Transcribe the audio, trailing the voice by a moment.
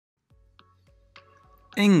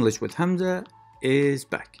English with Hamza is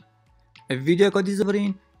back. الفيديو که دیزه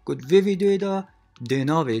برین کد وی ویدیوی دا ده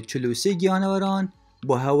ناوی 43 گیانەوەران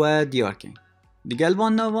با هەوە دیارکن. دگەل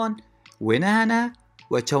وان ناوان وینه هنه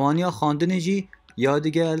و چوانیا خواندن جی یا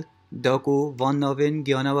دگەل داکو وان ناوین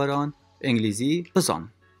گیانەوەران انگلیزی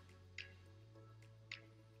بزان.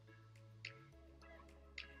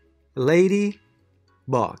 Lady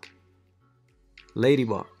bug,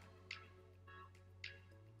 ladybug.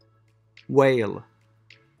 Whale,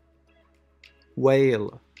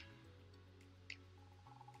 whale.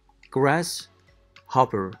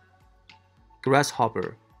 Grasshopper,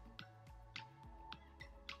 grasshopper.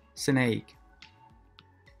 Snake,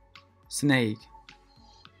 snake.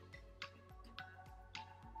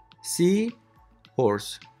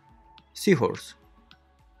 Seahorse, seahorse.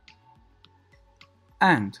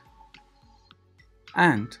 Ant,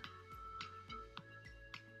 ant.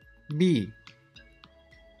 Bee,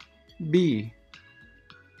 bee.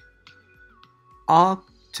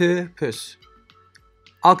 Octopus,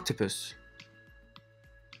 octopus.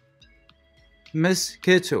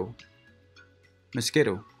 Mosquito,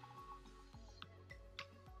 mosquito.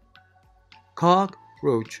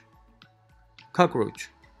 Cockroach, cockroach.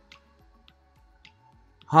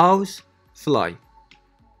 Housefly,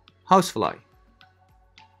 housefly.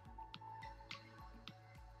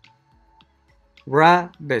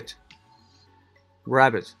 Rabbit,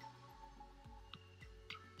 rabbit.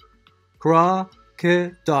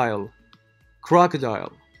 Crocodile,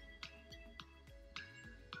 crocodile.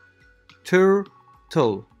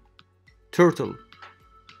 Turtle, turtle.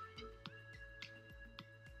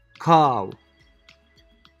 Cow,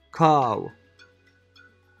 cow.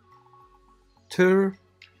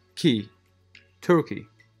 Turkey, turkey.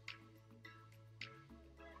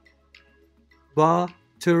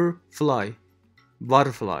 Butterfly,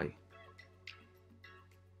 butterfly.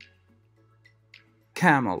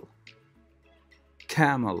 Camel,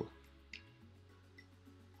 camel.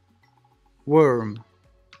 Worm,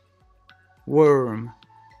 worm.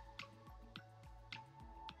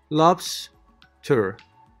 Lobster,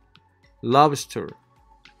 lobster.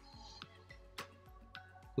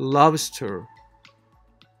 Lobster.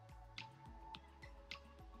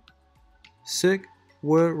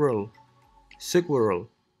 Squirrel, squirrel.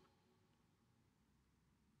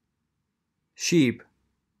 Sheep,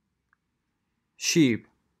 sheep.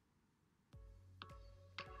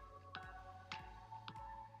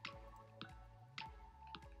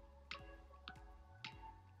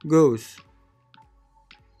 Goose,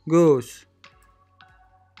 goose.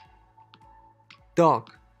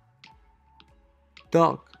 Duck,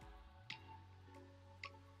 duck.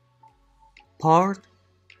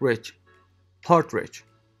 Partridge, partridge.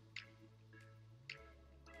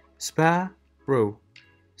 Sparrow,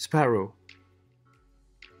 sparrow.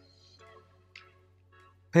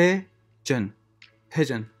 Pigeon,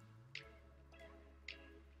 pigeon.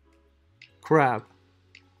 Crab,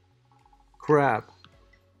 crab.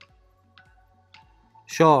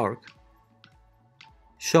 Shark,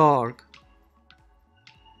 shark.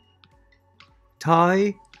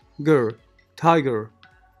 Tiger, tiger.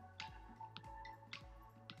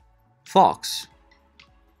 Fox,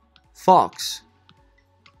 fox.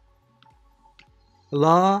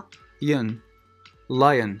 Lion,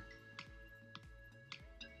 lion.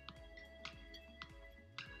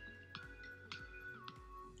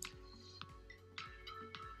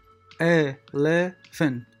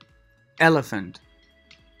 Elephant, elephant.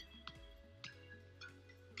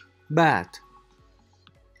 Bat,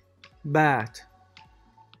 bat.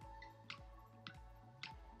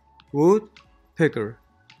 Woodpecker,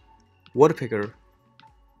 woodpecker.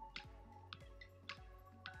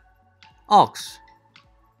 Ox,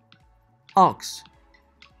 ox.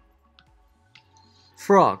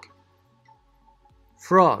 Frog,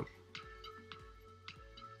 frog.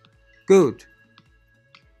 Goat,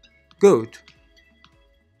 goat.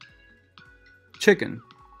 Chicken,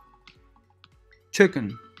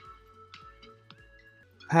 chicken.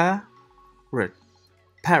 Parrot,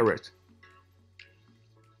 parrot.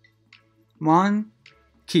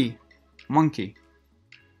 Monkey, monkey.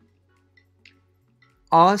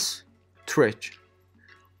 Ostrich,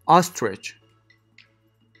 ostrich.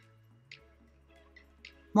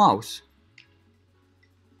 Mouse,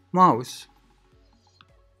 mouse.